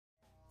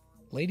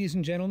Ladies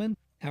and gentlemen,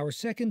 our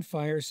second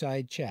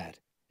fireside chat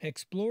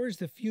explores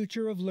the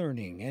future of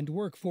learning and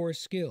workforce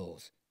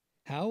skills,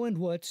 how and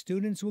what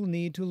students will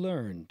need to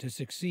learn to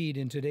succeed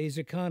in today's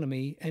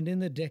economy and in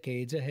the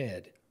decades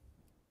ahead.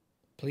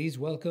 Please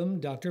welcome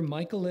Dr.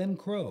 Michael M.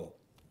 Crow,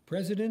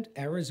 President,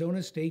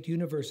 Arizona State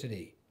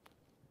University,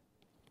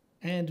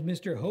 and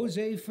Mr.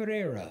 Jose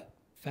Ferreira,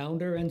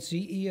 Founder and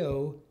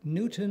CEO,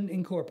 Knewton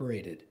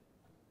Incorporated.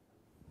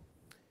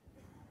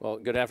 Well,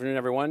 good afternoon,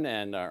 everyone,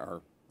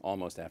 or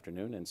almost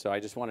afternoon. And so I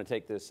just want to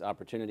take this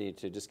opportunity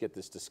to just get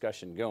this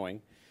discussion going.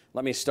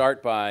 Let me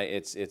start by,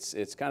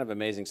 it's kind of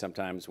amazing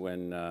sometimes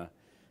when you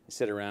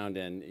sit around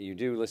and you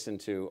do listen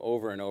to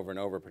over and over and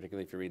over,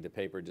 particularly if you read the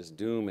paper, just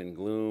doom and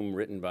gloom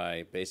written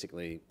by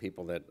basically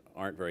people that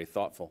aren't very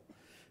thoughtful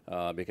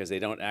because they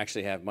don't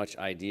actually have much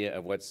idea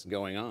of what's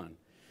going on.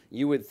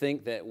 You would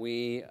think that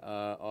we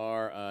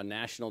are a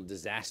national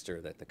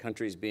disaster, that the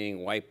country's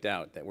being wiped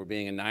out, that we're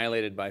being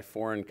annihilated by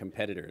foreign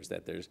competitors,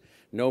 that there's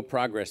no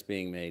progress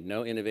being made,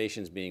 no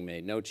innovations being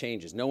made, no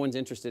changes. No one's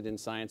interested in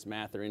science,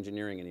 math, or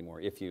engineering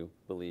anymore, if you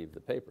believe the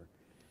paper.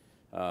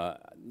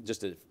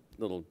 Just a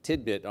little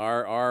tidbit,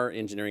 our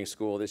engineering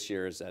school this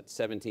year is at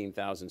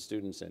 17,000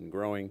 students and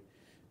growing,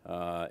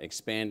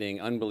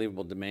 expanding,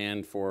 unbelievable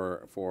demand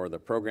for the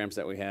programs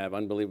that we have,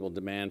 unbelievable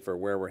demand for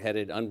where we're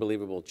headed,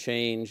 unbelievable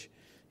change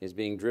is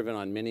being driven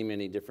on many,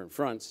 many different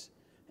fronts.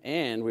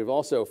 And we've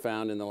also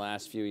found in the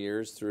last few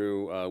years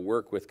through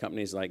work with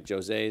companies like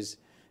Jose's,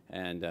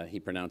 and he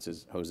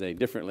pronounces Jose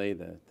differently,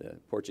 the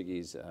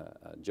Portuguese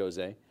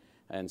Jose.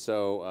 And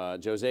so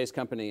Jose's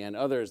company and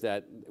others,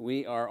 that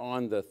we are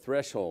on the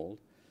threshold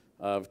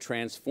of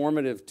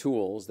transformative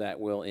tools that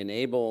will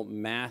enable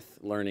math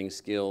learning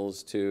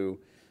skills to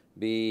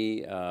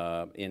be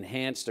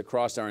enhanced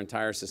across our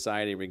entire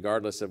society,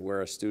 regardless of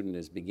where a student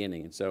is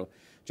beginning. And so,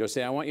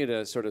 Jose, I want you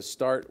to sort of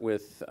start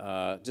with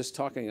just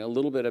talking a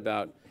little bit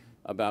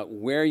about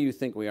where you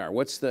think we are.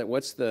 What's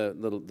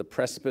the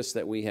precipice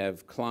that we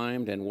have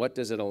climbed, and what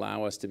does it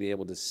allow us to be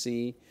able to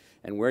see?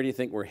 And where do you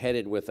think we're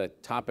headed with a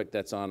topic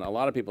that's on a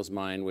lot of people's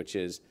mind, which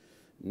is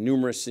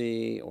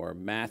numeracy or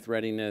math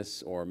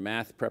readiness or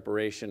math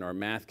preparation or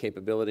math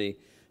capability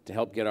to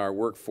help get our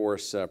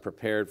workforce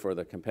prepared for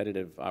the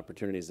competitive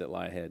opportunities that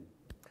lie ahead?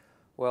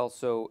 Well,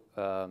 so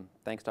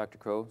thanks, Dr.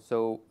 Crow.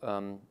 So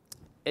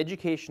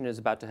education is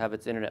about to have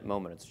its internet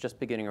moment. It's just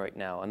beginning right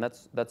now, and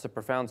that's a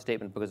profound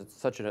statement because it's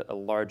such a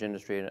large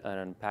industry and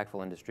an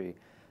impactful industry.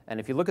 And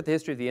if you look at the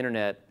history of the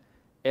internet,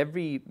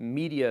 every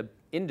media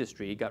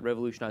industry got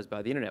revolutionized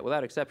by the internet,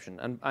 without exception.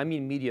 And I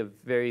mean media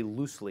very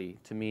loosely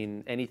to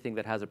mean anything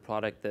that has a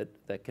product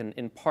that can,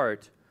 in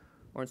part,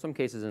 or in some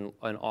cases in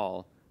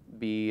all,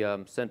 be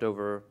sent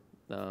over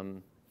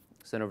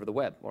the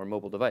web or a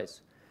mobile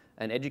device.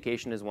 And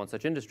education is one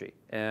such industry.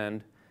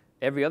 And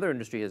every other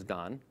industry has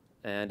gone,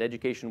 and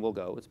education will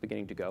go. It's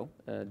beginning to go.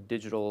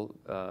 Digital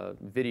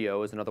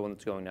video is another one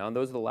that's going now, and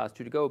those are the last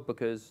two to go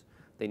because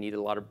they need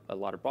a lot of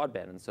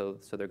broadband, and so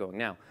they're going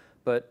now.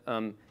 But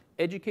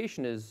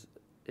education is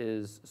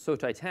so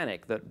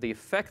titanic that the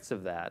effects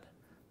of that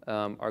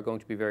are going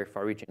to be very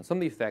far-reaching. And some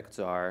of the effects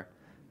are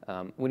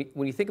when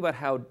you think about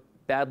how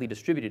badly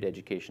distributed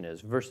education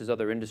is versus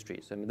other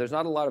industries. I mean, there's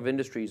not a lot of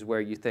industries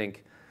where you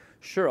think,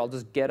 sure, I'll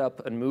just get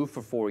up and move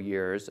for 4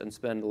 years and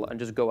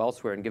just go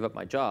elsewhere and give up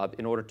my job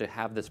in order to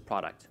have this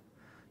product.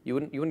 You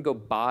wouldn't go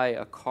buy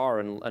a car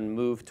and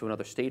move to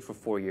another state for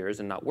 4 years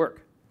and not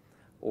work.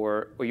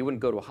 Or you wouldn't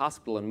go to a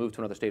hospital and move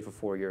to another state for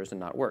 4 years and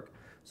not work.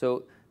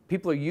 So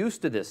people are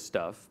used to this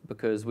stuff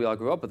because we all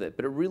grew up with it,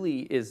 but it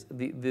really is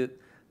the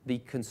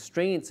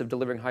constraints of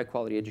delivering high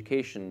quality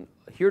education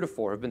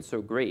heretofore have been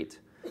so great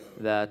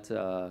that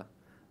the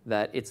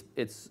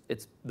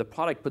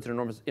product puts an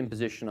enormous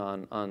imposition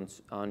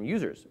on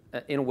users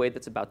in a way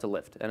that's about to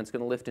lift. And it's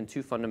going to lift in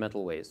two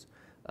fundamental ways,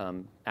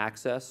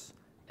 access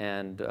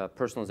and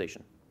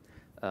personalization.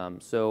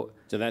 So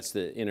that's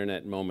the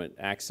internet moment,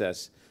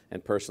 access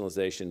and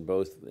personalization,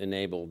 both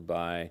enabled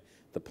by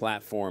the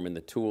platform and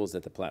the tools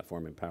that the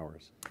platform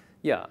empowers.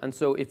 Yeah, and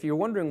so if you're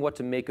wondering what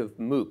to make of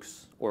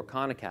MOOCs or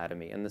Khan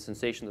Academy and the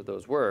sensation that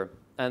those were,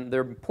 and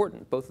they're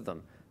important, both of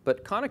them,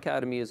 but Khan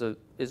Academy is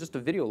just a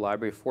video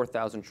library of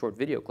 4,000 short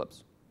video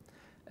clips.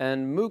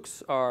 And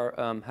MOOCs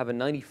have a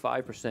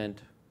 95%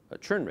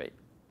 churn rate.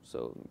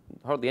 So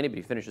hardly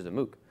anybody finishes a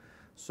MOOC.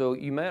 So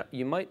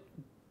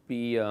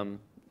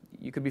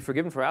you could be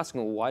forgiven for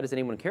asking, well, why does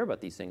anyone care about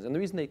these things? And the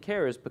reason they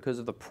care is because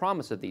of the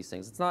promise of these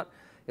things. It's not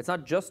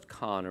just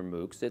Khan or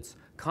MOOCs.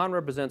 Khan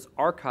represents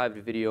archived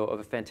video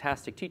of a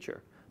fantastic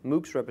teacher.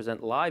 MOOCs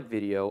represent live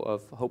video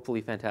of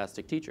hopefully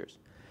fantastic teachers.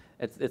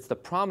 It's the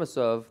promise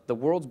of the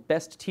world's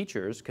best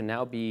teachers can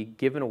now be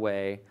given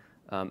away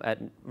at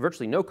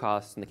virtually no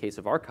cost in the case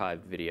of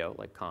archived video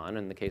like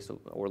Khan,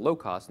 or low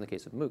cost in the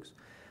case of MOOCs.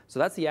 So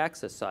that's the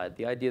access side,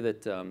 the idea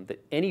that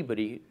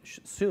anybody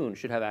soon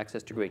should have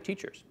access to great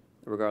teachers,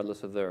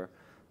 regardless of their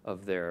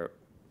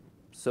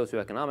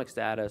socioeconomic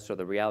status or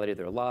the reality of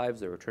their lives.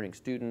 They're a returning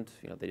student.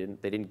 They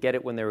didn't get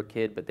it when they were a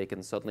kid, but they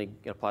can suddenly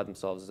apply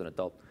themselves as an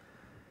adult.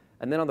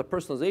 And then on the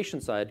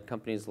personalization side,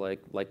 companies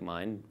like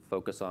mine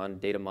focus on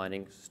data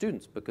mining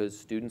students, because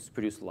students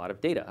produce a lot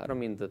of data. I don't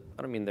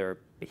mean their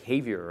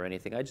behavior or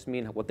anything. I just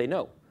mean what they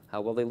know,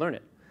 how well they learn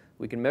it.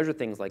 We can measure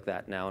things like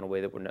that now in a way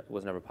that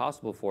was never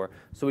possible before,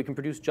 so we can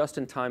produce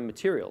just-in-time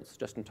materials,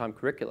 just-in-time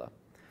curricula.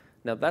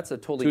 Now that's a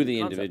totally to the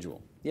new concept.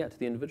 individual. Yeah, to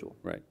the individual.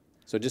 Right.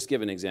 So just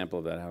give an example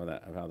of that,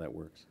 how that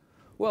works.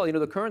 Well,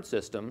 the current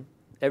system,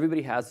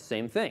 everybody has the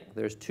same thing.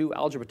 There's 2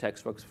 algebra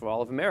textbooks for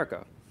all of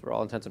America, for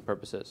all intents and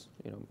purposes.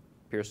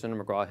 Pearson,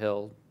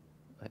 McGraw-Hill,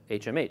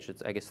 HMH.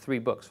 It's, I guess, 3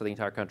 books for the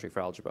entire country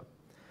for algebra.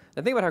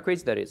 Now think about how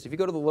crazy that is. If you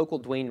go to the local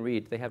Duane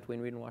Reade, they have Duane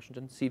Reade in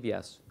Washington,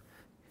 CVS,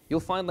 you'll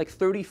find like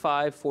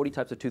 35, 40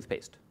 types of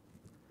toothpaste.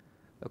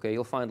 Okay,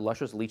 you'll find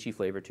luscious lychee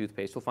flavored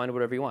toothpaste. You'll find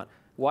whatever you want.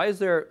 Why is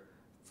there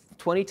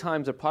 20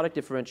 times the product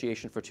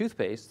differentiation for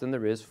toothpaste than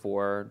there is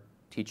for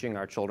teaching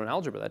our children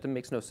algebra? That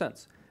makes no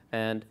sense.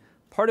 And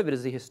part of it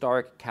is the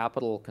historic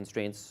capital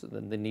constraints,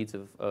 the needs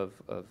of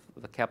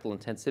the capital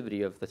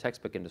intensivity of the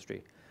textbook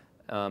industry.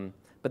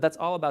 But that's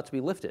all about to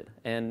be lifted.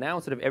 And now,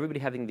 instead of everybody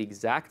having the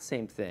exact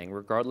same thing,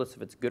 regardless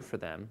if it's good for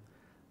them,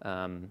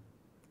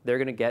 they're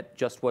going to get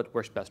just what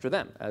works best for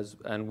them.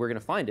 And we're going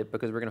to find it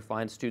because we're going to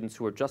find students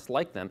who are just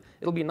like them.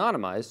 It'll be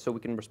anonymized, so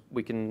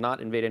we can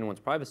not invade anyone's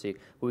privacy,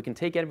 but we can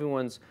take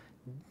everyone's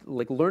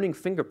learning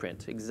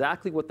fingerprint,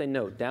 exactly what they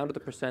know, down to the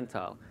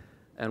percentile.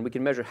 And we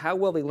can measure how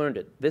well they learned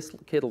it. This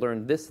kid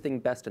learned this thing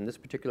best in this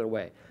particular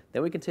way.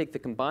 Then we can take the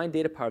combined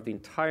data power of the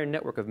entire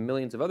network of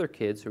millions of other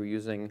kids who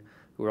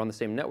are on the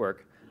same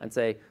network and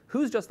say,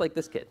 who's just like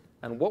this kid?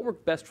 And what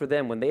worked best for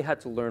them when they had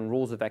to learn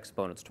rules of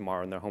exponents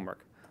tomorrow in their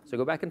homework? So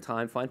go back in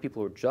time, find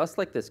people who are just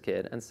like this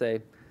kid and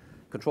say,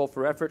 control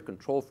for effort,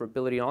 control for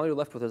ability, and all you're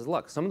left with is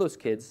luck. Some of those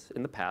kids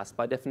in the past,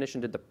 by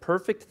definition, did the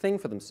perfect thing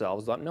for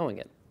themselves without knowing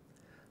it.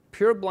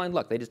 Pure blind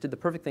luck. They just did the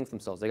perfect thing for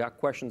themselves. They got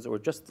questions that were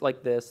just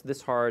like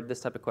this hard, this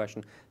type of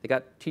question. They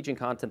got teaching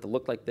content that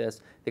looked like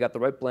this. They got the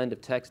right blend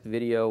of text,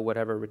 video,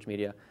 whatever, rich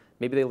media.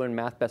 Maybe they learn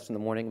math best in the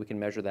morning. We can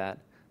measure that.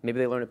 Maybe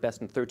they learn it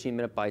best in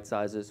 13-minute bite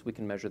sizes. We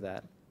can measure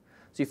that.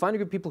 So you find a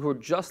group of people who are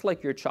just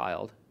like your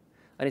child,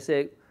 and you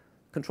say,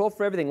 control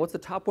for everything. What's the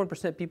top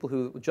 1% people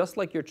who, just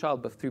like your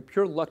child, but through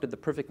pure luck, did the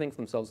perfect thing for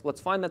themselves? Let's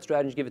find that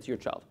strategy and give it to your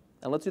child.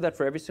 And let's do that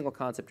for every single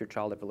concept your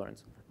child ever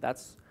learns.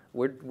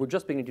 We're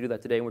just beginning to do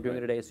that today, and we're doing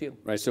it at ASU.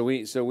 Right. So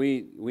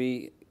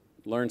we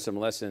learned some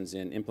lessons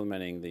in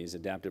implementing these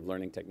adaptive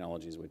learning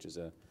technologies, which is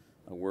a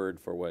word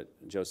for what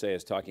Jose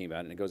is talking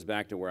about, and it goes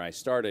back to where I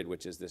started,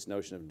 which is this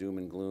notion of doom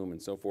and gloom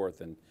and so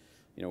forth, and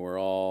we're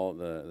all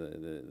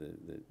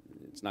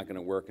it's not going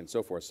to work and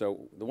so forth.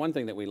 So the one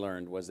thing that we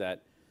learned was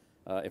that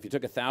if you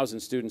took 1,000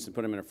 students and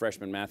put them in a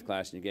freshman math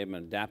class and you gave them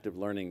an adaptive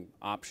learning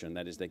option,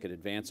 that is, they could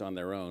advance on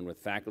their own with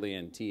faculty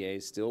and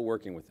TAs still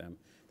working with them.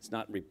 It's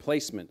not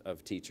replacement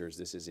of teachers.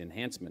 This is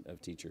enhancement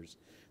of teachers.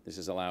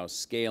 This allows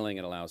scaling.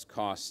 It allows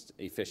cost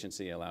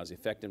efficiency. It allows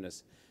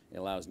effectiveness. It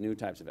allows new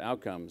types of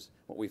outcomes.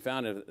 What we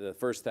found of the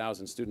first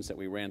 1,000 students that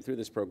we ran through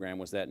this program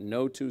was that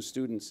no 2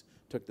 students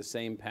took the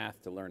same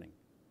path to learning.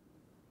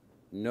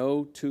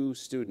 No 2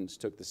 students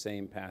took the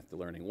same path to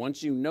learning.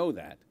 Once you know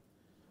that,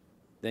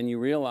 then you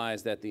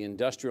realize that the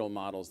industrial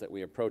models that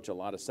we approach a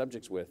lot of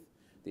subjects with,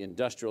 the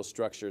industrial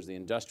structures, the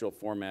industrial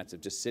formats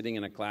of just sitting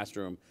in a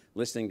classroom,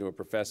 listening to a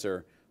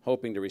professor,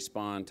 hoping to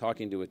respond,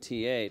 talking to a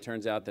TA,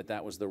 turns out that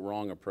that was the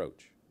wrong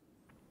approach.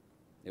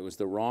 It was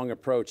the wrong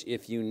approach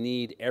if you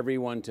need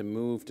everyone to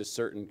move to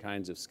certain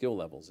kinds of skill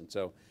levels. And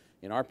so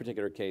in our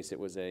particular case, it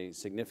was a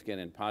significant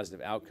and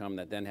positive outcome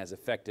that then has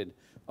affected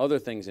other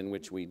things in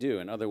which we do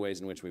and other ways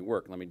in which we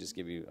work. Let me just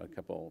give you a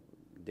couple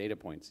data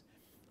points.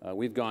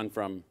 We've gone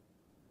from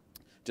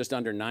just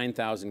under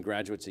 9,000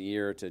 graduates a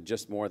year to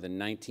just more than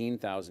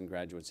 19,000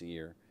 graduates a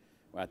year.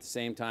 At the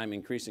same time,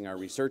 increasing our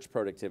research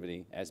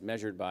productivity as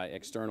measured by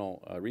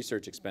external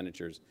research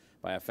expenditures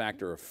by a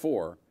factor of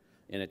 4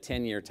 in a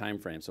 10-year time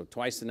frame, so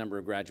twice the number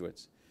of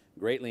graduates,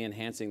 greatly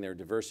enhancing their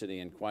diversity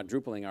and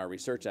quadrupling our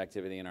research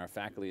activity, and our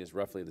faculty is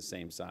roughly the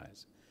same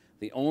size.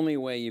 The only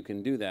way you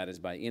can do that is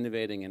by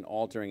innovating and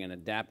altering and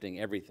adapting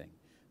everything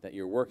that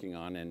you're working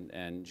on,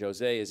 and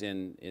Jose is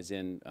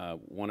in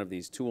one of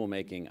these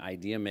tool-making,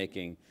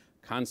 idea-making,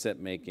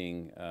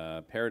 concept-making,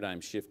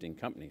 paradigm-shifting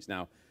companies.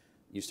 Now,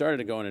 you started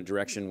to go in a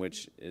direction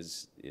which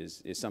is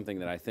something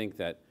that I think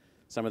that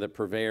some of the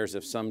purveyors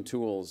of some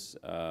tools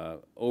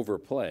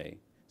overplay.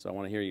 So I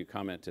want to hear you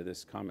comment to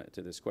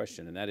this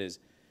question, and that is,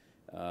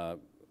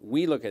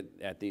 we look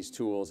at these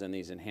tools and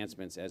these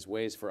enhancements as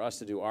ways for us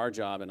to do our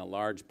job in a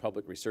large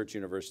public research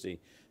university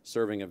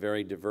serving a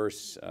very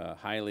diverse,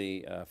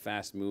 highly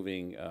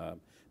fast-moving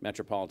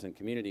metropolitan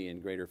community in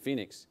Greater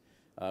Phoenix.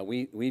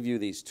 We view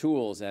these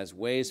tools as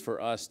ways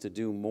for us to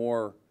do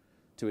more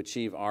to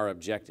achieve our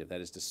objective, that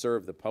is to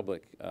serve the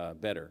public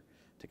better,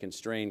 to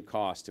constrain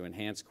costs, to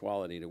enhance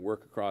quality, to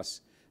work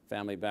across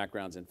family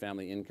backgrounds and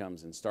family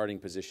incomes and starting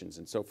positions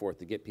and so forth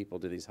to get people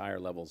to these higher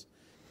levels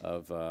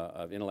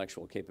of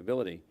intellectual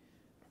capability.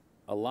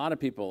 A lot of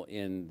people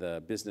in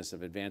the business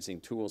of advancing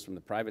tools from the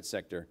private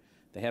sector,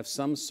 they have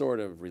some sort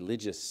of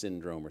religious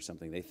syndrome or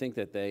something. They think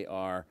that they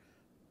are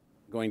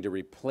going to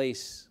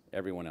replace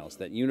everyone else,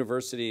 that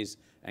universities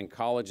and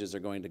colleges are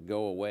going to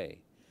go away,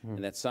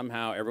 and that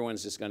somehow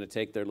everyone's just going to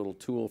take their little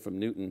tool from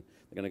Knewton,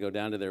 they're going to go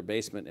down to their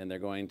basement and they're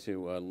going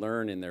to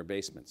learn in their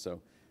basement.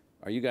 So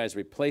are you guys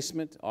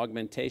replacement,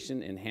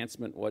 augmentation,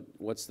 enhancement?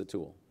 What's the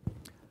tool?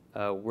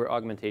 We're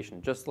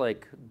augmentation. Just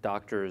like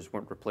doctors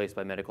weren't replaced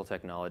by medical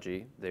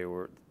technology,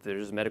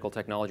 there's medical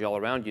technology all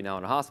around you now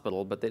in a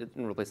hospital, but they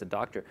didn't replace a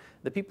doctor.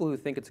 The people who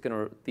think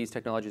these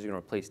technologies are going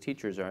to replace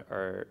teachers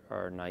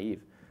are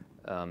naive.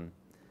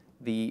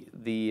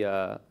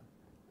 The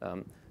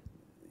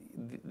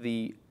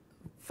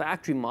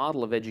factory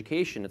model of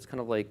education, it's kind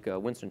of like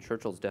Winston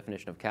Churchill's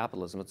definition of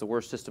capitalism. It's the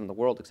worst system in the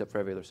world except for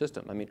every other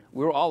system. I mean,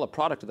 we're all a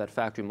product of that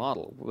factory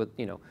model.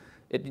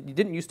 It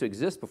didn't used to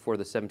exist before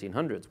the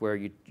 1700s, where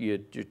you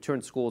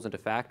turn schools into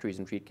factories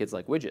and treat kids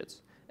like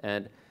widgets.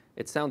 And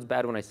it sounds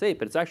bad when I say it,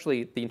 but it's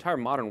actually the entire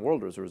modern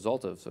world is a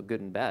result of, so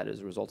good and bad, is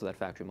a result of that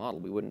factory model.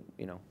 We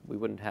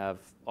wouldn't have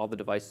all the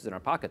devices in our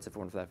pockets if it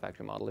weren't for that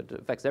factory model. It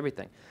affects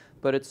everything.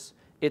 But it's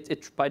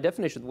by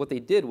definition, what they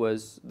did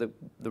was the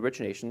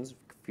rich nations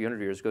a few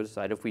hundred years ago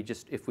decided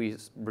if we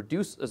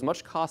reduce as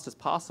much cost as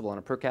possible on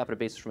a per capita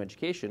basis from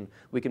education,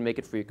 we can make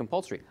it free or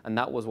compulsory. And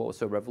that was what was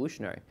so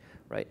revolutionary,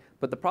 right?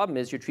 But the problem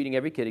is you're treating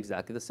every kid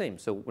exactly the same.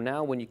 So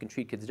now when you can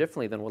treat kids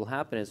differently, then what will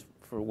happen is,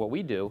 for what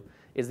we do,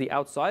 is the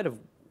outside of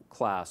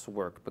class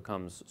work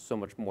becomes so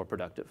much more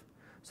productive.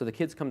 So the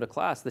kids come to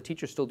class, the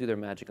teachers still do their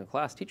magic in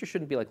class. Teachers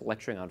shouldn't be like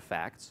lecturing on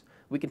facts.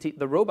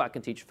 The robot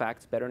can teach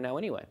facts better now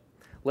anyway.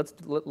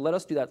 Let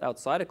us do that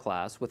outside of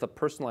class with a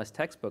personalized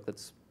textbook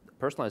that's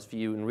personalized for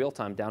you in real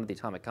time down to the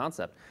atomic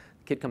concept.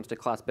 The kid comes to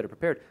class better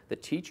prepared. The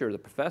teacher, the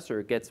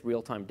professor, gets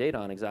real-time data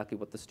on exactly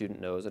what the student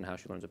knows and how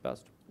she learns it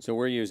best. So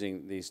we're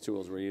using these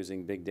tools. We're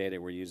using big data.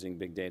 We're using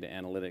big data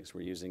analytics.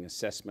 We're using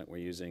assessment. We're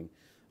using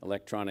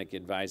electronic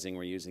advising.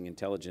 We're using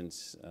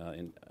intelligence,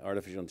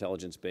 artificial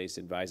intelligence-based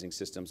advising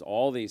systems,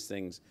 all these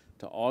things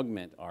to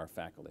augment our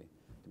faculty,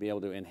 to be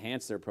able to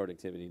enhance their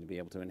productivity, to be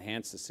able to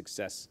enhance the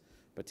success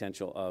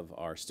potential of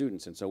our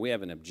students. And so we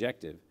have an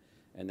objective,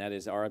 and that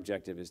is, our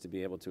objective is to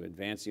be able to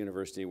advance the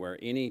university where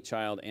any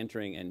child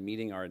entering and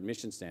meeting our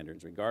admission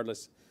standards,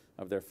 regardless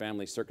of their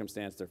family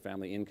circumstance, their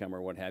family income,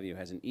 or what have you,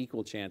 has an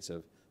equal chance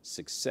of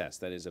success,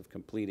 that is, of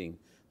completing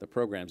the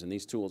programs. And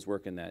these tools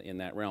work in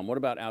that realm. What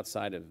about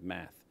outside of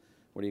math?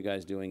 What are you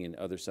guys doing in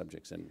other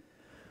subjects and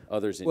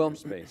others in your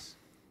space?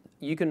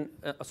 You can,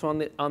 so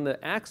on the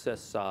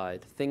access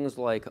side, things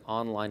like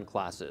online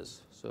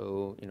classes,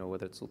 so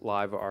whether it's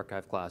live or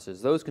archive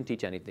classes, those can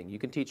teach anything. You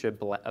can teach a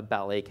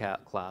ballet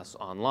class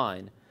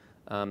online.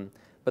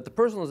 But the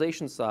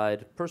personalization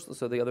side,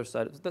 so the other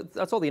side,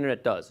 that's all the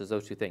internet does, is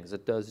those two things.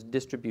 It does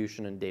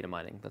distribution and data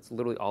mining. That's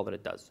literally all that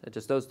it does. It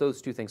just does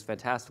those two things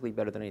fantastically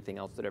better than anything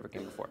else that ever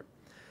came before it.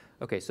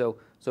 Okay, so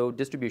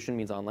distribution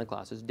means online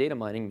classes. Data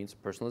mining means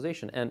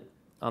personalization. And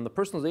on the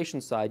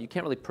personalization side, you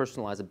can't really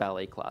personalize a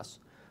ballet class,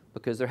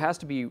 because there has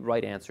to be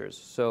right answers.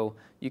 So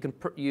you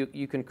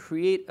can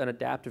create an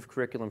adaptive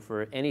curriculum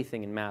for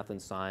anything in math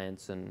and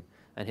science and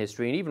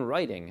history, and even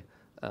writing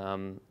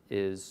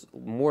is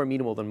more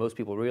amenable than most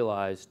people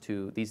realize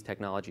to these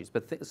technologies.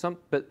 But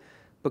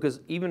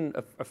because even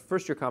a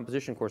first-year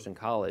composition course in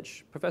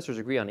college, professors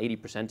agree on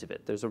 80% of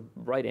it. There's a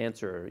right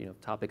answer,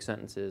 topic,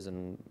 sentences,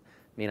 and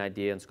main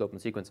idea and scope and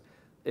sequence.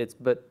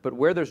 But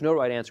where there's no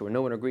right answer, where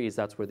no one agrees,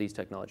 that's where these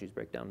technologies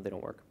break down. They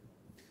don't work.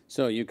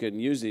 So you could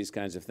use these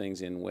kinds of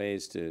things in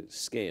ways to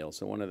scale.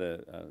 So one of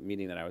the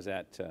meeting that I was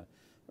at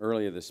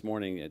earlier this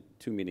morning, at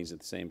two meetings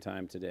at the same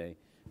time today,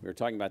 we were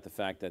talking about the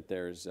fact that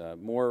there's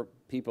more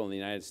people in the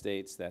United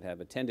States that have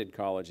attended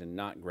college and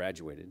not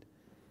graduated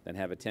than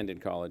have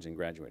attended college and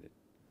graduated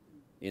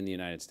in the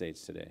United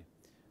States today.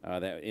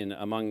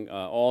 Among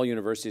all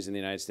universities in the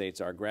United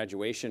States, our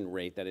graduation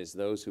rate, that is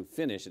those who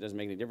finish, it doesn't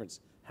make any difference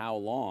how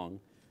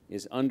long,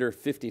 is under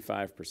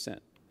 55%.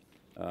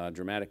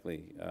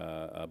 Dramatically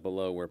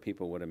below where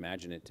people would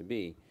imagine it to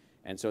be.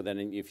 And so then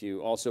if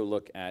you also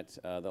look at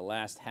the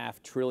last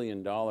 $500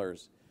 billion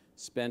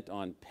spent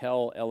on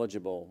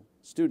Pell-eligible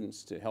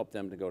students to help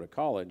them to go to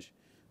college,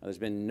 there's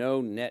been no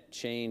net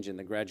change in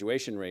the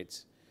graduation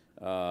rates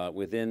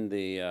within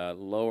the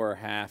lower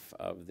half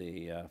of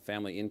the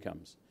family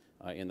incomes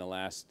in the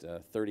last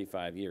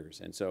 35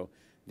 years. And so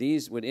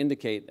these would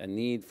indicate a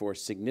need for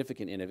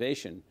significant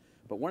innovation.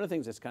 But one of the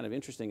things that's kind of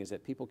interesting is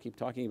that people keep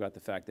talking about the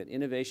fact that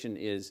innovation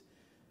is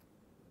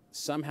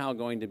somehow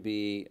going to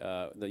be,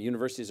 the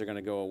universities are going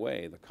to go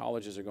away, the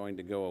colleges are going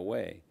to go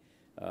away.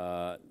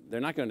 They're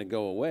not going to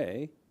go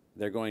away,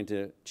 they're going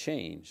to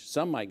change.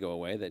 Some might go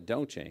away that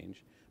don't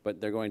change,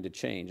 but they're going to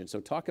change. And so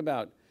talk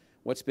about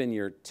what's been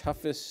your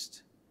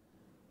toughest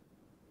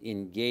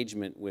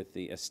engagement with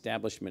the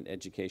establishment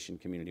education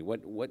community.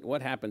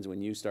 What happens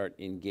when you start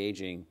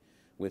engaging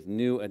with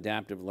new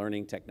adaptive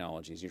learning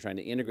technologies? You're trying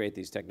to integrate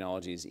these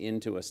technologies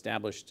into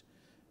established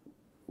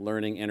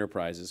learning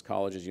enterprises,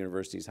 colleges,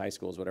 universities, high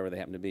schools, whatever they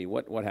happen to be.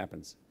 What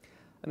happens?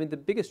 I mean, the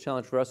biggest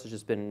challenge for us has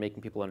just been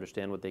making people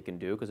understand what they can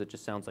do, because it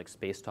just sounds like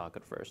space talk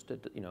at first,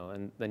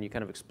 and then you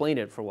kind of explain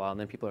it for a while, and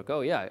then people are like,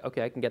 oh yeah,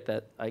 okay, I can get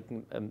that. I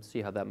can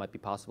see how that might be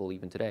possible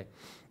even today.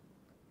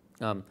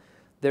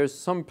 There's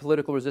some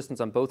political resistance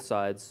on both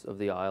sides of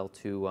the aisle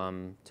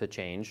to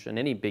change in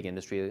any big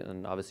industry,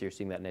 and obviously you're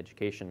seeing that in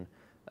education,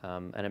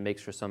 and it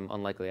makes for some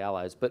unlikely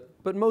allies.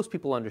 But most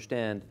people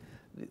understand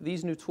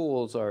these new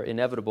tools are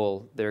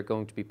inevitable. They're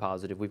going to be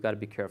positive. We've got to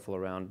be careful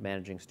around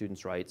managing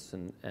students' rights,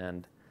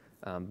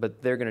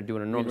 but they're going to do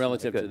an enormous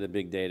relative to the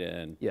big data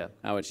and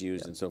how it's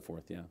used and so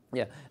forth. Yeah.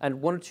 Yeah,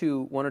 and one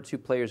or two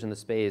players in the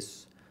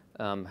space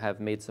have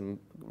made some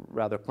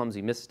rather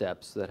clumsy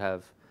missteps that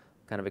have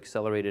kind of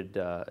accelerated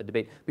a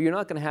debate. But you're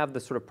not going to have the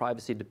sort of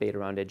privacy debate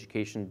around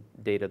education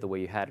data the way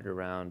you had it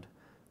around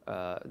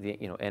the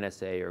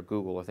NSA or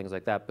Google or things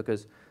like that,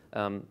 because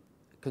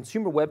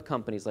consumer web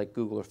companies like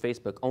Google or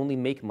Facebook only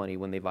make money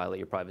when they violate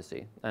your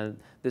privacy. And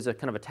there's a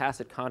kind of a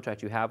tacit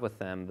contract you have with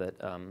them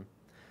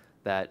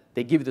that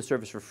they give you the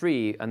service for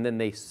free, and then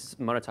they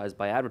monetize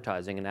by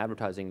advertising, and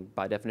advertising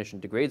by definition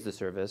degrades the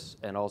service,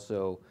 and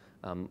also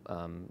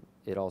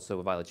it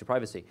also violates your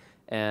privacy.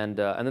 And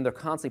then they're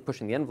constantly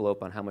pushing the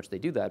envelope on how much they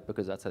do that,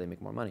 because that's how they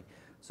make more money.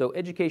 So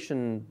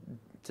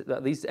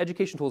these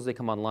education tools, they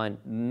come online,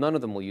 none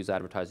of them will use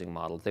advertising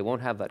models. They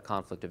won't have that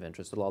conflict of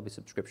interest. It'll all be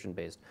subscription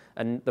based,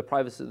 and the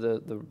privacy,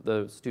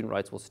 the student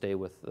rights will stay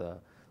with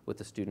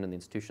the student and the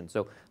institution.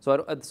 So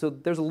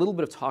there's a little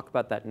bit of talk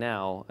about that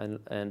now,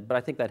 but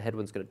I think that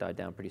headwind's going to die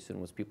down pretty soon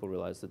once people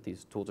realize that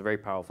these tools are very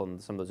powerful,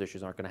 and some of those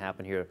issues aren't going to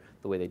happen here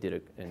the way they did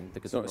it in the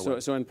consumer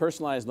web. So in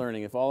personalized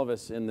learning, if all of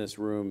us in this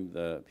room,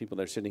 the people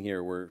that are sitting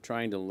here, were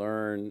trying to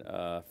learn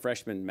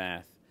freshman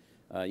math,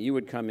 you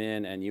would come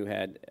in and you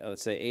had,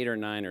 let's say, 8 or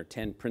 9 or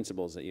 10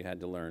 principles that you had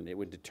to learn. It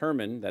would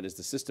determine, that is,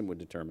 the system would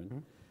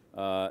determine,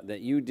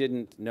 that you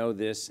didn't know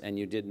this and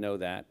you did know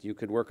that. You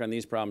could work on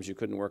these problems, you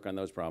couldn't work on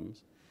those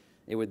problems.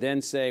 It would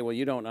then say, well,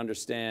 you don't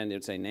understand, it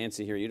would say,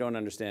 Nancy here, you don't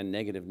understand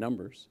negative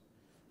numbers.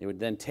 It would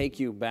then take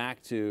you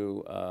back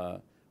to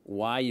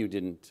why you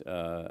didn't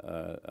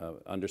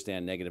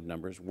understand negative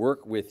numbers,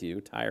 work with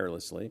you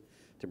tirelessly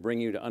to bring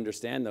you to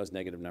understand those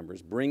negative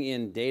numbers, bring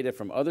in data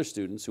from other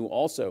students who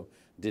also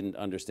didn't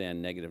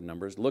understand negative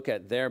numbers, look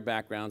at their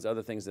backgrounds,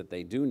 other things that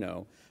they do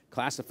know,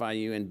 classify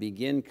you, and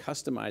begin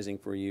customizing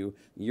for you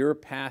your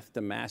path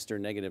to master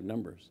negative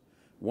numbers.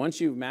 Once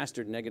you've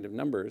mastered negative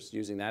numbers,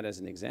 using that as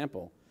an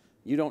example,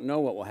 you don't know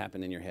what will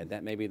happen in your head.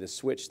 That may be the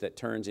switch that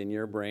turns in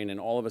your brain,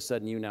 and all of a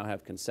sudden you now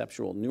have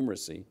conceptual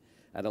numeracy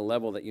at a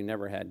level that you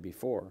never had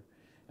before.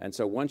 And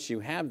so once you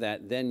have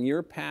that, then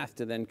your path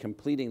to then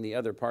completing the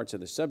other parts of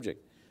the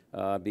subject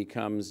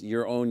becomes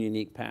your own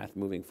unique path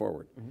moving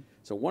forward.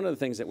 So one of the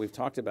things that we've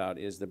talked about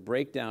is the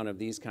breakdown of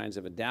these kinds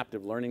of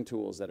adaptive learning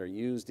tools that are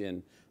used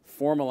in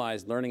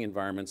formalized learning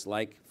environments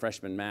like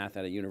freshman math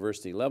at a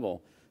university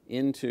level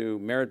into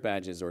merit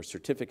badges or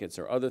certificates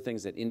or other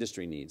things that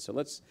industry needs. So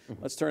let's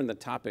turn the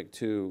topic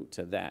to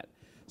that.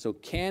 So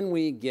can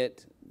we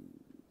get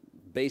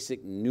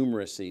basic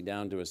numeracy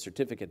down to a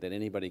certificate that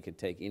anybody could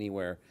take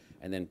anywhere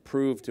and then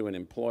prove to an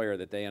employer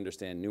that they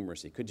understand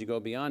numeracy? Could you go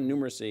beyond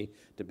numeracy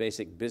to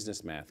basic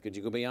business math? Could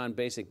you go beyond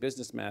basic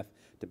business math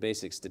to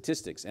basic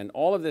statistics? And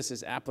all of this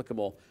is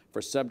applicable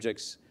for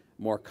subjects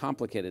more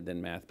complicated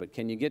than math, but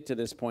can you get to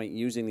this point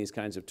using these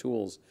kinds of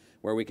tools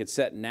where we could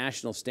set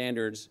national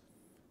standards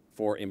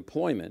for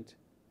employment,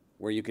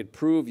 where you could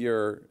prove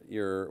your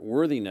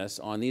worthiness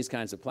on these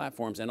kinds of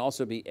platforms and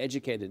also be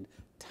educated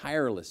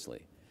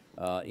tirelessly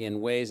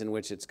in ways in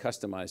which it's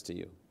customized to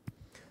you?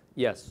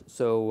 Yes.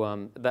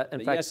 So that, in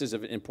fact, yes is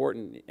an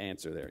important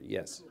answer there.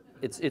 Yes.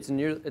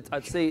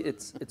 I'd say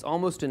it's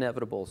almost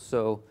inevitable.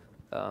 So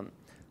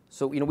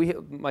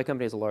my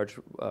company has a large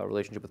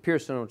relationship with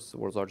Pearson, which is the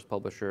world's largest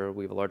publisher.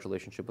 We have a large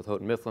relationship with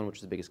Houghton Mifflin, which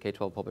is the biggest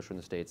K-12 publisher in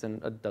the States,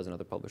 and a dozen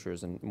other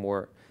publishers and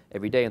more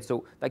every day. And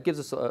so that gives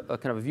us a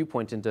kind of a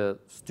viewpoint into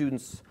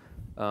students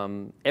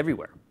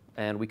everywhere.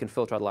 And we can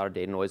filter out a lot of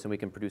data noise, and we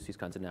can produce these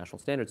kinds of national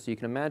standards. So you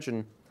can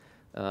imagine,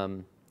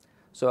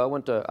 so I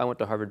went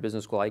to Harvard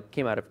Business School. I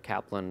came out of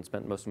Kaplan and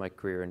spent most of my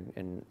career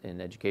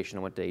in education.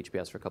 I went to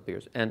HBS for a couple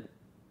of years.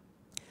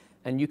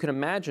 And you can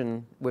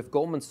imagine if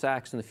Goldman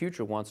Sachs in the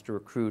future wants to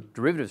recruit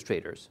derivatives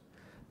traders,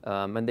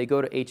 and they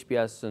go to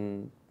HBS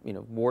and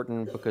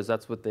Wharton because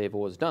that's what they've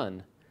always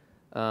done.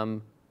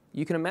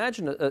 You can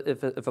imagine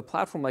if a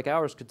platform like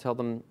ours could tell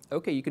them,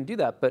 okay, you can do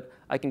that, but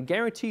I can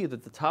guarantee you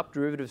that the top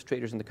derivatives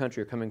traders in the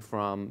country are coming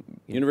from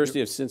University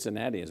of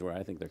Cincinnati is where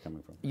I think they're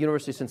coming from.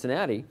 University of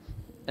Cincinnati.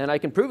 And I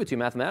can prove it to you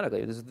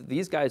mathematically.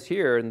 These guys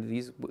here and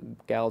these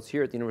gals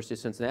here at the University of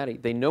Cincinnati,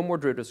 they know more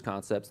derivatives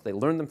concepts, they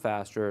learn them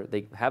faster,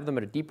 they have them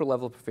at a deeper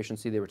level of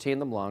proficiency, they retain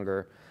them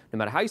longer. No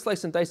matter how you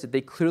slice and dice it, they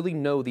clearly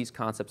know these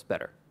concepts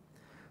better.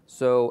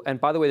 So, and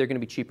by the way, they're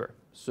going to be cheaper.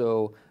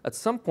 So at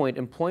some point,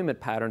 employment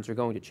patterns are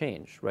going to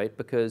change, right?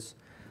 Because,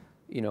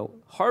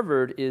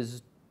 Harvard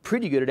is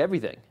pretty good at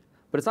everything.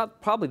 But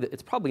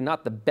it's probably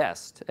not the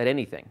best at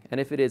anything, and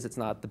if it is, it's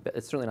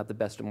certainly not the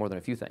best at more than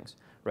a few things,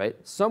 right?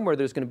 Somewhere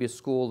there's going to be a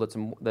school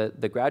that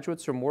the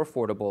graduates are more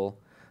affordable,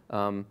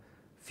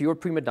 Fewer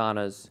prima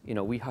donnas. You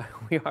know, we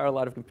hire a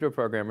lot of computer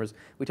programmers.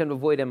 We tend to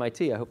avoid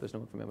MIT. I hope there's no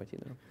one from MIT in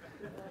the room.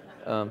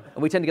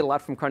 And we tend to get a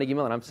lot from Carnegie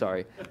Mellon. I'm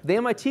sorry. The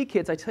MIT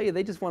kids, I tell you,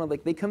 they just want to,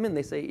 like, they come in,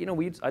 they say, you know,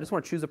 I just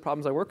want to choose the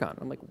problems I work on.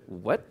 I'm like,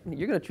 what?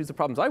 You're going to choose the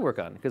problems I work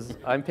on because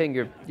I'm paying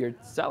your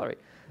salary.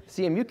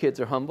 CMU kids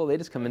are humble. They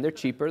just come in. They're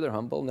cheaper. They're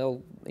humble. And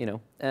they'll, you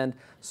know. And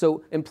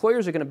so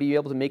employers are going to be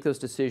able to make those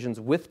decisions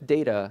with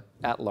data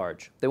at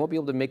large. They won't be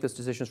able to make those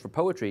decisions for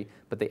poetry,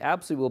 but they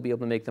absolutely will be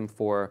able to make them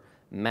for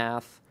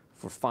math,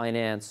 for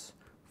finance,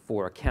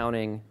 for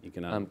accounting,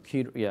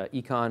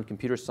 econ,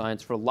 computer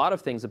science, for a lot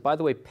of things that, by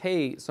the way,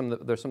 they're some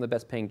of the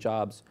best paying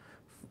jobs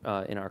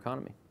in our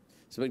economy.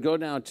 So we go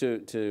now to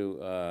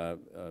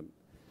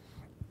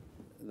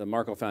the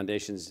Markle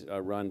Foundation's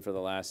run for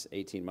the last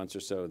 18 months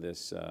or so,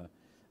 this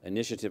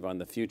initiative on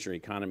the future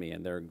economy,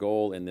 and their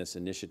goal in this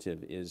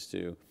initiative is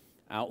to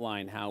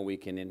outline how we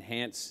can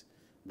enhance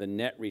the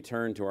net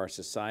return to our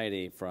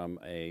society from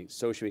a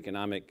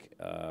socioeconomic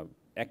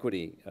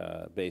equity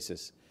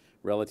basis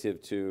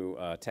relative to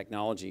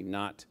technology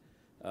not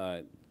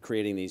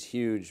creating these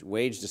huge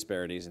wage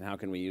disparities, and how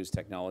can we use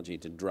technology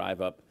to drive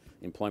up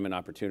employment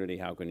opportunity,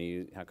 how can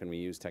we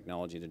use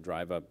technology to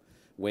drive up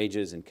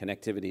wages and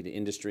connectivity to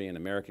industry and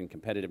American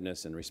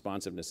competitiveness and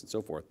responsiveness and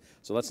so forth.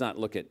 So let's not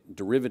look at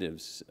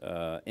derivatives,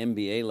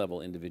 MBA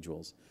level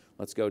individuals.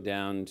 Let's go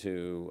down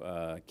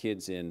to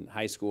kids in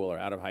high school or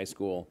out of high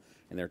school,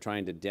 and they're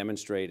trying to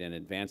demonstrate and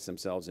advance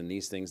themselves in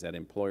these things that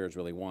employers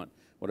really want.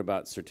 What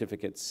about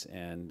certificates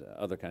and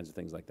other kinds of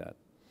things like that?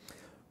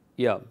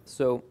 Yeah,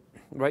 so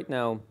right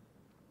now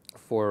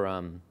for,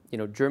 you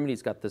know,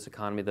 Germany's got this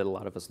economy that a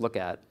lot of us look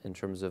at in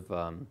terms of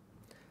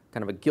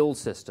kind of a guild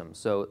system.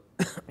 So,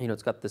 you know,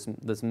 it's got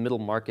this middle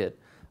market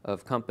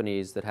of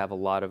companies that have a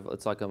lot of,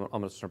 it's like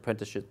almost an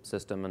apprenticeship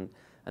system,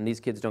 and these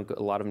kids a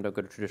lot of them don't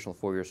go to traditional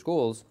four-year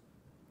schools,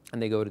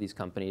 and they go to these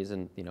companies,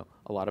 and, you know,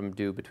 a lot of them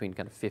do between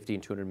kind of 50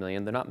 and 200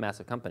 million. They're not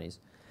massive companies.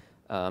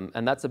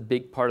 And that's a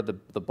big part of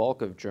the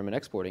bulk of German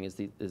exporting is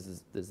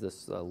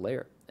this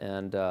layer.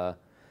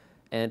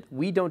 And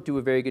we don't do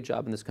a very good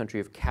job in this country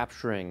of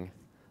capturing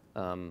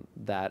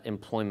that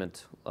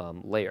employment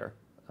layer.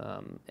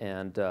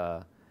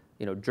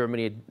 You know,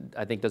 Germany,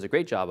 I think, does a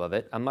great job of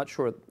it. I'm not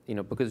sure, you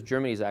know, because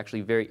Germany is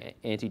actually very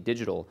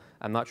anti-digital,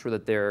 I'm not sure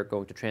that they're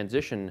going to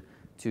transition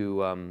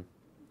to,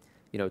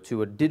 you know,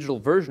 to a digital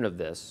version of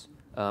this.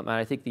 And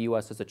I think the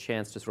U.S. has a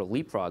chance to sort of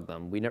leapfrog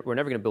them. We're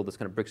never going to build this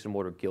kind of bricks and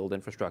mortar guild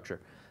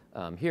infrastructure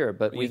here.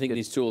 But you think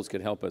these tools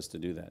could help us to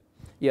do that?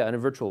 Yeah, in a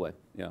virtual way.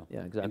 Yeah, yeah,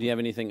 exactly. And do you have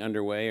anything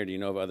underway, or do you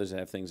know of others that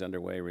have things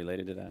underway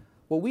related to that?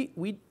 Well,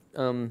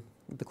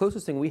 the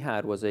closest thing we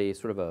had was a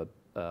sort of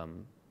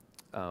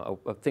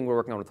a thing we're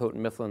working on with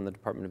Houghton Mifflin, the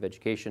Department of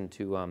Education,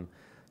 to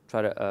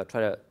try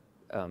to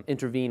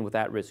intervene with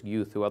at-risk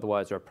youth who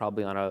otherwise are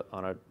probably on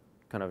a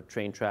kind of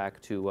train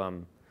track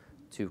to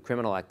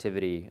criminal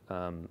activity,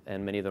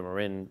 and many of them are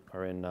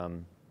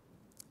in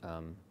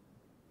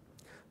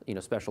you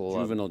know, special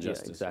juvenile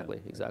justice.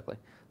 Exactly.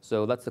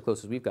 So that's the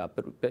closest we've got.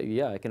 But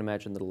yeah, I can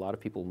imagine that a lot of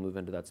people move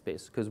into that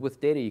space because with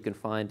data you can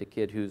find a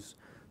kid who's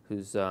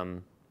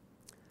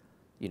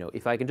you know,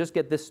 if I can just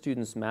get this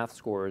student's math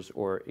scores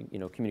or, you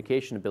know,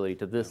 communication ability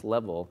to this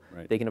level,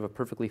 right, they can have a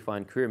perfectly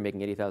fine career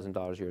making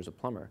 $80,000 a year as a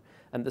plumber.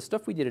 And the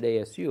stuff we did at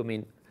ASU, I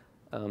mean,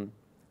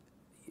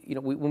 you know,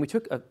 when we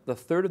took a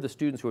third of the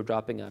students who were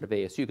dropping out of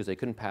ASU because they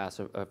couldn't pass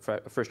a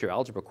first-year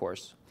algebra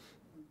course,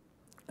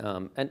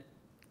 and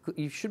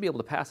you should be able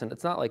to pass, and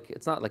it's not like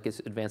it's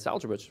advanced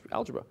algebra, it's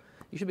algebra.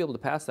 You should be able to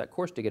pass that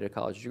course to get a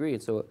college degree.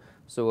 And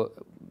so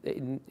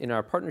in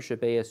our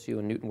partnership, ASU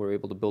and Knewton were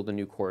able to build a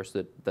new course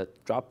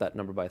that dropped that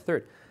number by a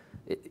third.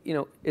 You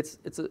know,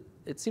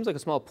 it seems like a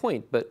small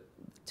point, but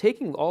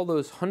taking all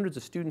those hundreds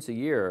of students a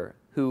year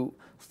who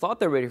thought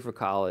they're ready for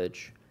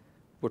college,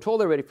 were told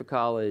they're ready for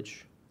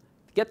college,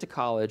 get to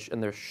college,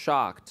 and they're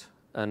shocked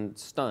and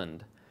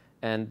stunned,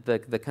 and the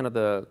kind of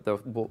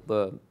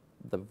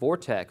the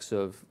vortex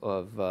of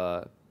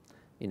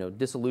you know,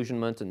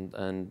 disillusionment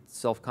and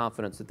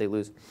self-confidence that they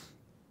lose.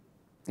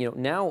 You know,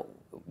 now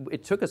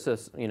it took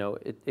us, you know,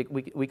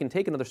 we can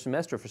take another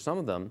semester for some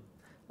of them.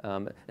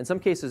 In some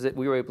cases,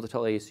 we were able to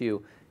tell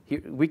ASU,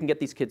 we can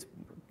get these kids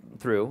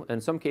through. And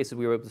in some cases,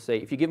 we were able to say,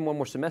 if you give them one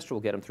more semester,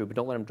 we'll get them through, but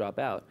don't let them drop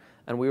out.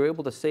 And we were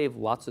able to save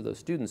lots of those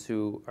students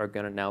who are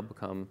going to now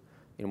become,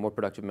 you know, more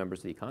productive members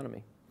of the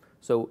economy.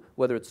 So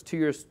whether it's 2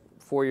 years,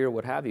 4 year,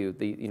 what have you,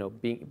 you know,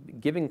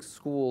 giving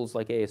schools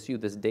like ASU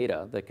this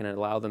data that can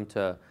allow them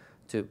to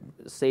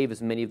save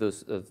as many of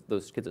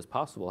those kids as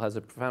possible has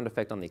a profound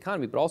effect on the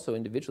economy, but also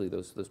individually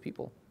those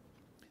people.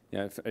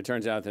 Yeah, it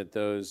turns out that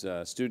those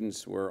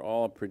students were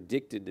all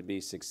predicted to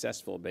be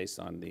successful based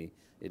on the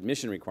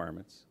admission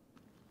requirements.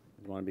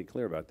 I want to be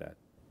clear about that.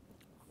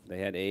 They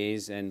had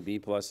A's and B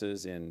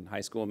pluses in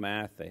high school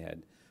math. They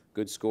had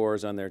good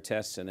scores on their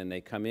tests, and then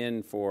they come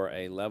in for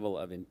a level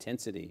of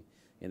intensity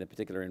in the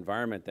particular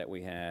environment that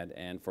we had,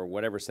 and for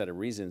whatever set of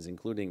reasons,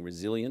 including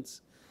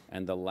resilience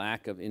and the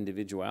lack of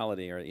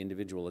individuality or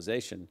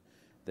individualization,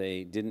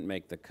 they didn't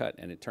make the cut.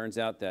 And it turns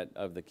out that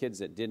of the kids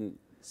that didn't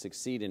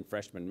succeed in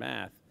freshman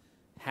math,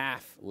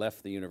 half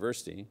left the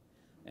university,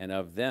 and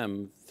of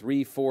them,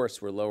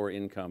 3/4 were lower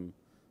income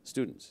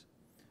students.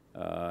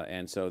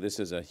 And so this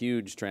is a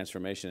huge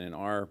transformation in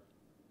our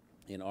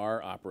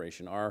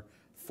operation, our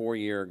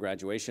 4-year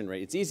graduation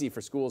rate. It's easy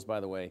for schools, by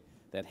the way,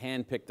 that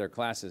handpick their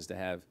classes to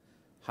have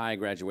high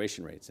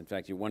graduation rates. In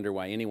fact, you wonder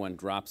why anyone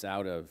drops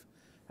out of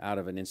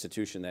an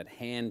institution that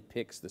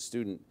handpicks the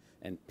student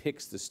and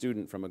picks the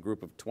student from a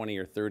group of 20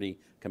 or 30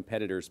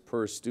 competitors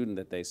per student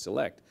that they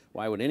select.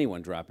 Why would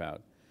anyone drop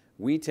out?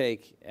 We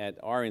take at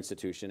our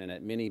institution and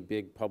at many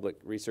big public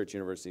research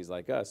universities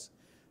like us,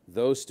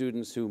 those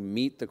students who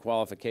meet the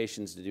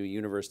qualifications to do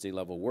university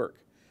level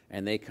work,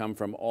 and they come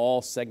from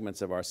all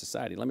segments of our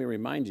society. Let me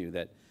remind you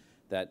that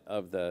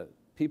of the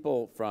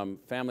people from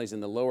families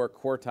in the lower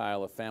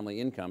quartile of family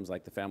incomes,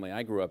 like the family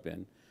I grew up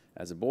in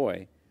as a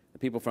boy, the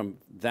people from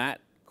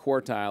that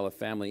quartile of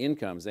family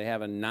incomes, they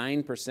have a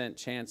 9%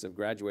 chance of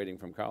graduating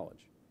from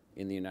college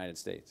in the United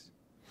States.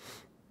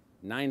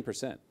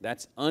 9%.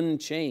 That's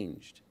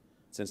unchanged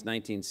since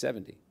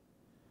 1970.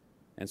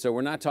 And so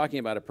we're not talking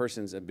about a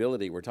person's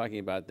ability, we're talking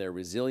about their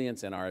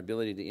resilience and our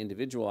ability to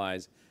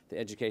individualize the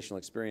educational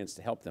experience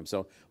to help them.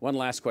 So one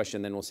last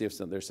question, then we'll see if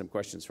there's some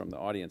questions from the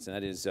audience, and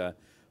that is,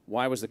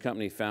 why was the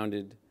company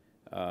founded?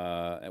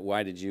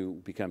 Why did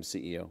you become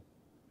CEO?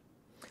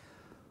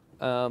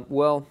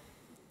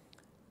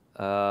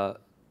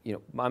 You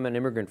know, I'm an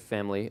immigrant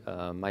family.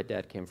 My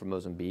dad came from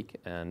Mozambique,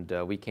 and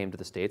we came to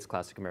the States,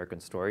 classic American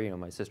story. You know,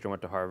 my sister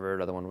went to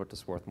Harvard, other one went to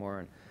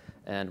Swarthmore,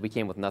 and we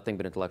came with nothing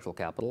but intellectual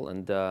capital.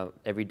 And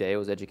every day it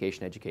was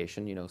education,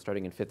 education. You know,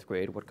 starting in 5th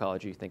grade, what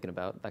college are you thinking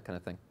about? That kind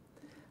of thing.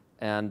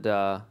 And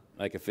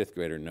like a 5th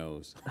grader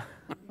knows.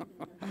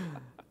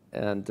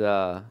 And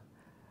the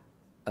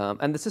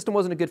system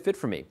wasn't a good fit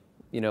for me.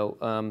 You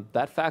know,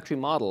 that factory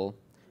model,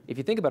 if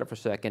you think about it for a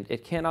second,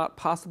 it cannot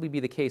possibly be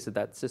the case that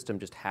that system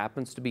just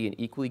happens to be an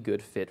equally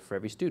good fit for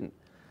every student.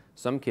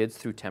 Some kids,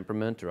 through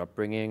temperament or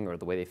upbringing or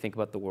the way they think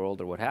about the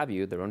world or what have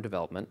you, their own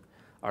development,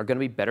 are going to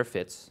be better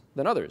fits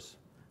than others.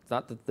 It's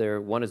not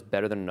that one is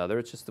better than another.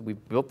 It's just that we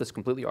built this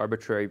completely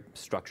arbitrary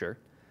structure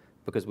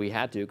because we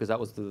had to, because that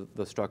was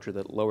the structure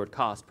that lowered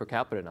cost per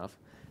capita enough.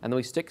 And then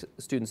we stick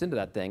students into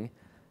that thing,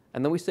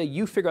 and then we say,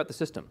 you figure out the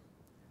system.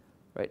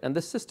 Right? And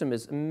this system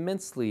is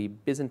immensely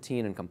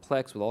Byzantine and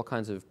complex with all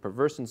kinds of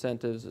perverse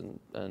incentives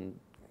and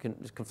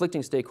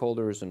conflicting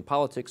stakeholders and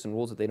politics and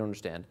rules that they don't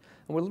understand.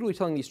 And we're literally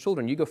telling these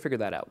children, you go figure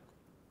that out,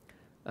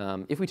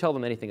 if we tell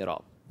them anything at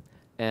all.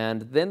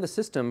 And then the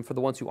system, for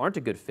the ones who aren't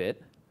a good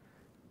fit,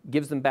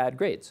 gives them bad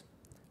grades,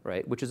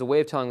 right? Which is a way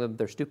of telling them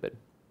they're stupid.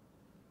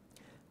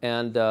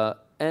 And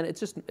it's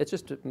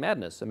just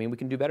madness. I mean, we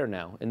can do better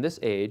now. In this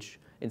age,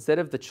 instead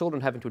of the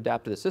children having to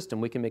adapt to the system,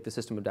 we can make the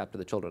system adapt to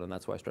the children, and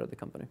that's why I started the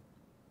company.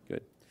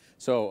 Good.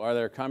 So are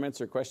there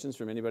comments or questions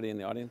from anybody in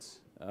the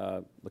audience?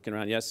 Looking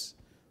around, yes,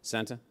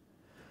 Santa?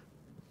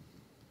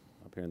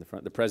 Up here in the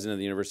front. The president of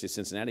the University of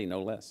Cincinnati,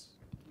 no less.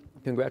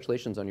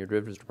 Congratulations on your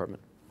derivatives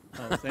department.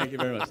 Oh, thank you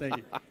very much, thank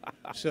you.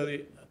 So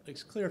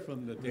it's clear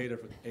from the data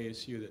from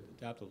ASU that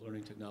adaptive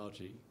learning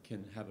technology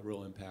can have a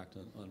real impact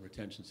on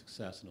retention,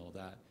 success, and all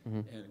that.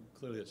 Mm-hmm. And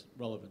clearly it's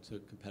relevant to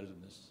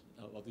competitiveness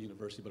of the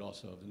university, but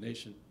also of the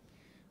nation.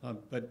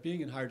 But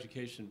being in higher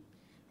education,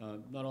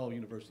 not all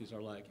universities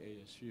are like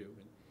ASU.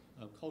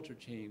 And culture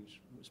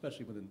change,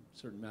 especially within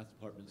certain math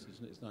departments,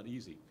 is not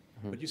easy.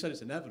 Mm-hmm. But you said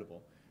it's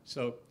inevitable.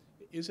 So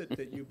is it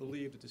that you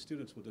believe that the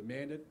students will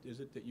demand it? Is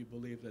it that you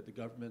believe that the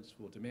governments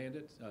will demand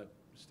it?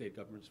 State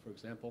governments, for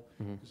example,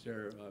 because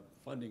their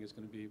funding is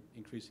going to be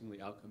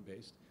increasingly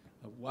outcome-based.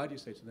 Why do you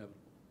say it's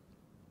inevitable?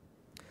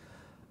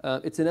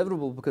 It's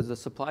inevitable because the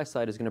supply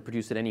side is going to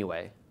produce it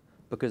anyway,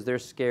 because they're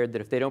scared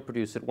that if they don't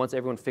produce it, once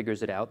everyone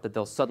figures it out, that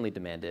they'll suddenly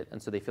demand it,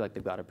 and so they feel like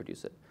they've got to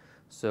produce it.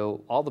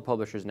 So all the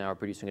publishers now are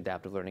producing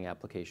adaptive learning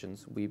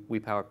applications. We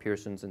power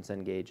Pearson's and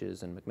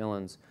Cengage's and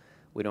Macmillan's.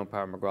 We don't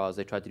power McGraw's.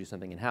 They tried to do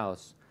something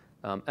in-house.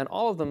 And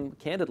all of them,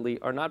 candidly,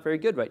 are not very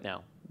good right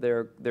now.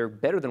 They're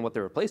better than what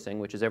they're replacing,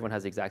 which is everyone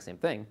has the exact same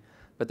thing,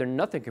 but they're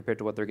nothing compared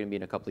to what they're going to be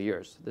in a couple of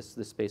years. This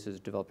space is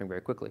developing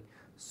very quickly.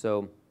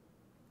 So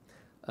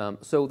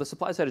the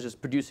supply side is just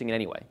producing it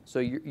anyway. So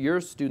your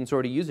students are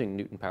already using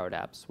Knewton-powered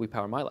apps. We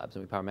power my labs,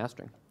 and we power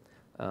mastering.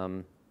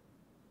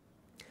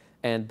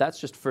 And that's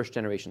just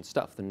first-generation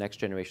stuff. The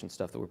next-generation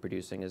stuff that we're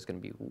producing is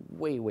going to be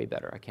way, way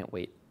better. I can't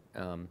wait.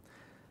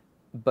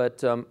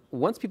 But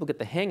once people get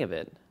the hang of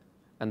it,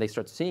 and they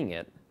start seeing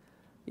it,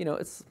 you know,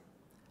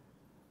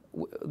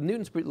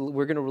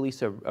 we're going to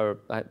release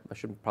I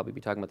shouldn't probably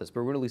be talking about this, but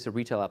we're going to release a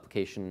retail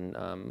application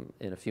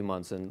in a few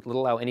months, and it'll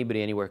allow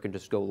anybody anywhere can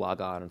just go log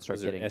on and start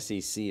getting.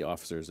 SEC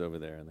officers over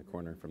there in the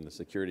corner from the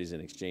Securities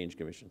and Exchange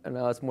Commission.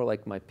 No, it's more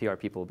like my PR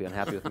people will be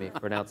unhappy with me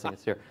for announcing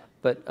it's here.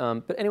 But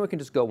anyone can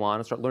just go on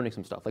and start learning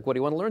some stuff. Like, what do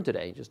you want to learn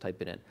today? You just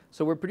type it in.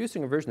 So we're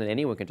producing a version that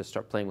anyone can just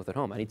start playing with at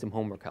home. I need some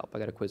homework help. I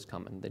got a quiz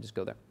coming. They just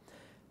go there.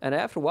 And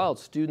after a while,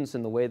 students,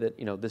 in the way that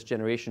this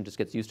generation just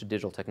gets used to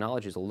digital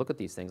technologies, will look at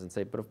these things and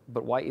say,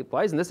 but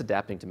why isn't this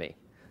adapting to me?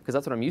 Because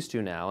that's what I'm used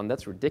to now, and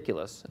that's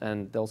ridiculous.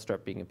 And they'll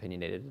start being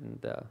opinionated.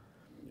 And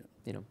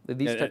you know,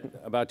 these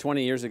about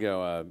 20 years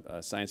ago,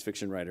 a science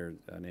fiction writer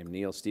named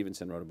Neil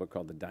Stephenson wrote a book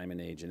called The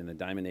Diamond Age. And in The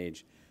Diamond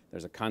Age,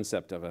 there's a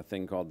concept of a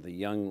thing called the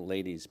Young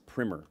Ladies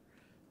Primer,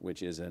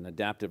 which is an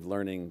adaptive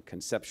learning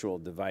conceptual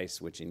device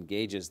which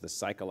engages the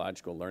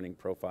psychological learning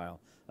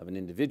profile of an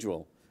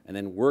individual and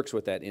then works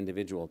with that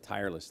individual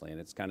tirelessly. And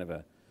it's kind of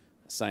a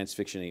science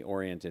fiction-y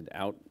oriented,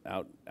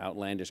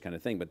 outlandish kind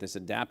of thing. But this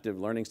adaptive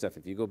learning stuff,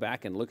 if you go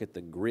back and look at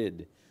the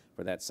grid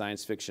for that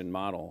science fiction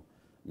model,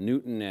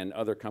 Knewton and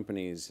other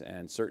companies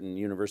and certain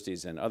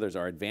universities and others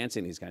are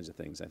advancing these kinds of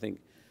things. I think,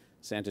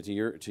 Santa,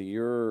 to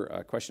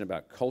your question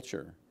about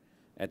culture,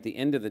 at the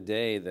end of the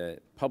day, the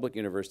public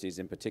universities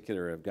in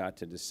particular have got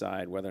to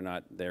decide whether or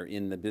not they're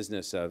in the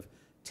business of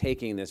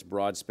taking this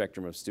broad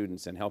spectrum of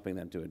students and helping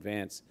them to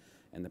advance.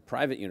 And the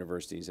private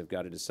universities have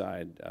got to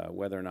decide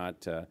whether or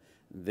not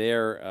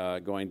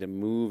they're going to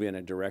move in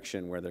a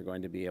direction where they're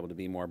going to be able to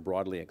be more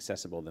broadly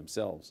accessible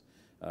themselves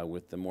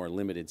with the more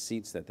limited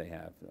seats that they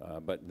have,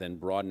 but then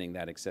broadening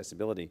that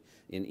accessibility.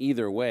 In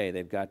either way,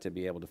 they've got to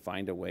be able to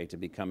find a way to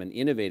become an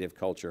innovative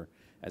culture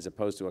as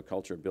opposed to a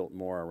culture built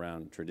more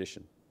around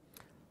tradition.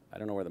 I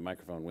don't know where the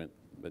microphone went,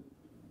 but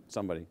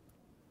somebody.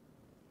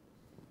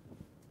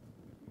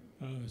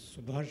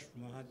 Subhash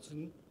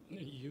Mahajan,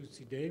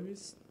 UC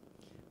Davis.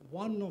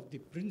 One of the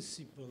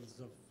principles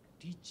of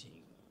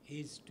teaching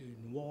is to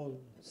involve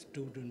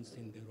students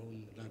in their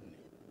own learning.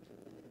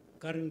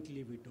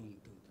 Currently, we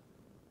don't do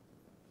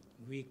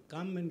that. We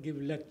come and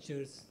give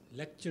lectures,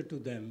 lecture to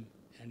them,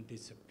 and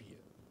disappear.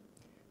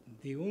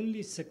 The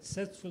only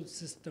successful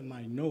system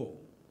I know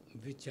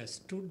which has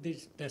stood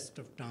this test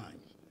of time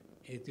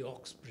is the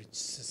Oxbridge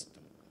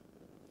system,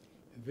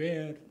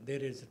 where there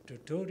is a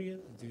tutorial,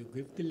 you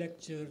give the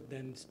lecture,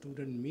 then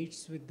student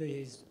meets with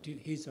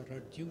his or her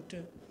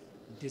tutor,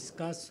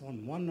 discuss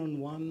on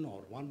one-on-one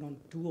or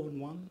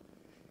two-on-one.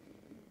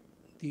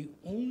 The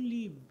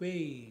only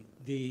way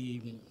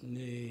the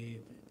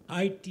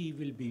IT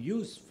will be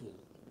useful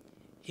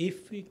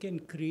if we can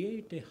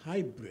create a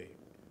hybrid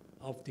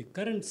of the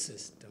current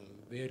system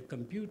where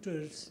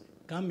computers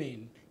come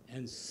in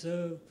and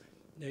serve,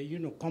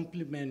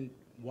 complement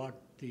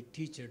what the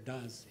teacher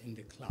does in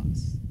the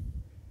class.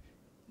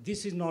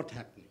 This is not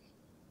happening.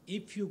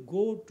 If you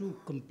go to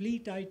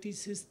complete IT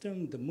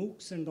system, the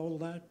MOOCs and all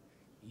that,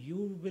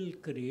 you will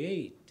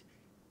create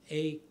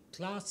a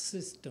class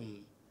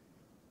system.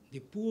 The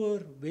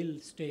poor will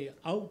stay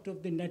out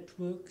of the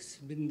networks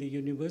in the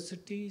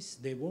universities.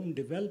 They won't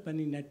develop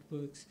any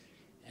networks.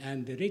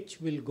 And the rich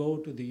will go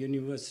to the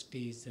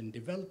universities and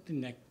develop the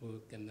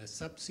network and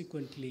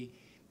subsequently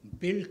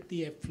build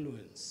the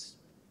affluence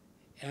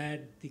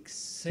at the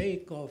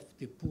sake of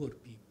the poor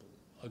people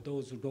or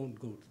those who don't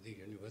go to the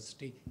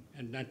university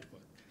and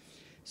network.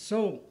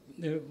 So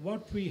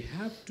what we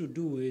have to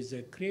do is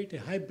create a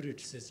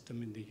hybrid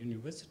system in the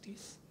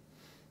universities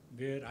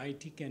where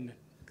IT can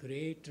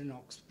create an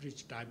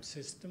Oxbridge type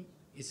system.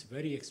 It's a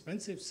very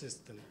expensive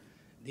system.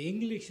 The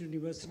English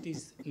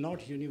universities,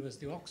 not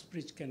university,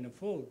 Oxbridge can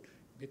afford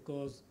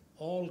because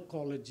all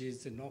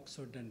colleges in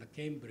Oxford and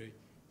Cambridge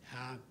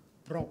have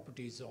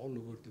properties all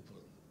over the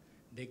world.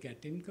 They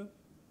get income.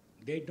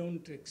 They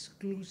don't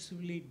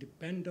exclusively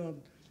depend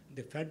on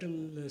the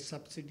federal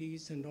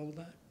subsidies and all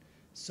that.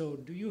 So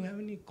do you have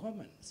any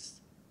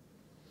comments?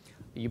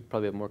 You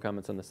probably have more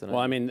comments on this than I do.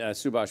 Well, I mean,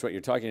 Subhash, what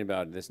you're talking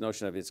about, this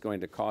notion of it's going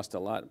to cost a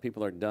lot,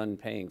 people are done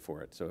paying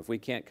for it. So if we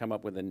can't come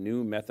up with a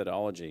new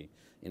methodology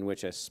in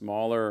which a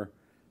smaller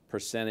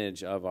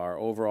percentage of our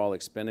overall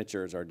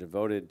expenditures are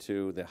devoted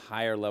to the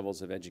higher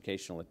levels of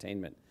educational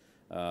attainment,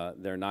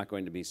 they're not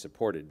going to be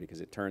supported because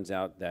it turns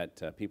out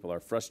that people are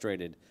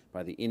frustrated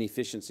by the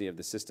inefficiency of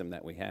the system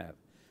that we have.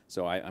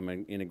 So I'm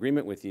in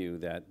agreement with you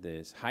that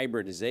this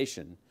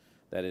hybridization,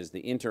 that is the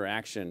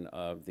interaction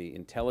of the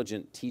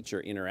intelligent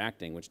teacher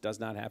interacting, which does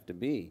not have to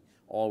be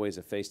always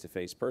a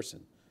face-to-face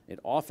person. It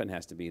often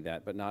has to be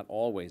that, but not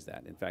always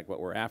that. In fact, what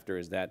we're after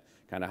is that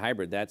kind of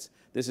hybrid. This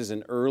is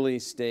an early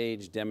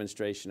stage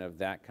demonstration of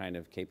that kind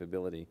of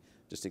capability,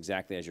 just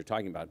exactly as you're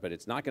talking about. But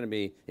it's not going to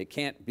be, it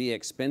can't be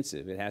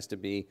expensive. It has to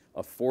be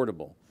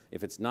affordable.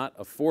 If it's not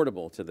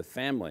affordable to the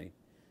family,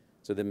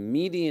 so the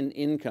median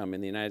income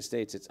in the United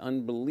States, it's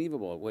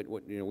unbelievable.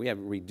 We have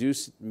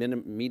reduced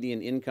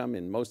median income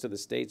in most of the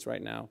states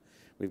right now.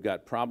 We've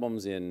got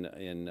problems in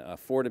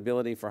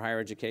affordability for higher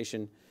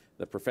education.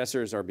 The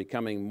professors are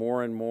becoming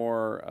more and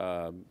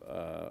more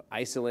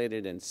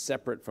isolated and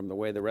separate from the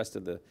way the rest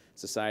of the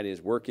society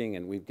is working,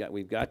 and we've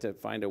got to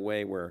find a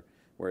way where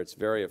it's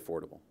very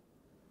affordable.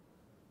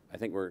 I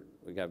think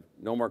we have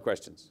no more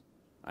questions.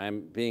 I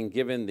am being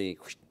given the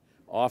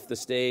off the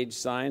stage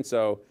sign,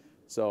 so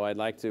I'd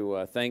like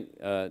to thank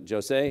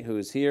Jose,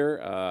 who's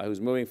here, who's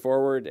moving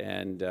forward,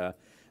 and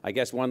I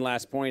guess one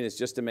last point is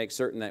just to make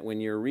certain that when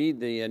you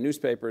read the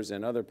newspapers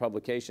and other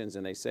publications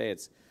and they say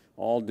it's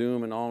all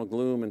doom and all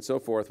gloom and so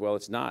forth, well,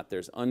 it's not.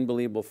 There's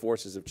unbelievable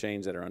forces of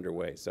change that are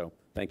underway. So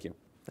thank you.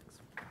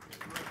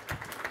 Thanks.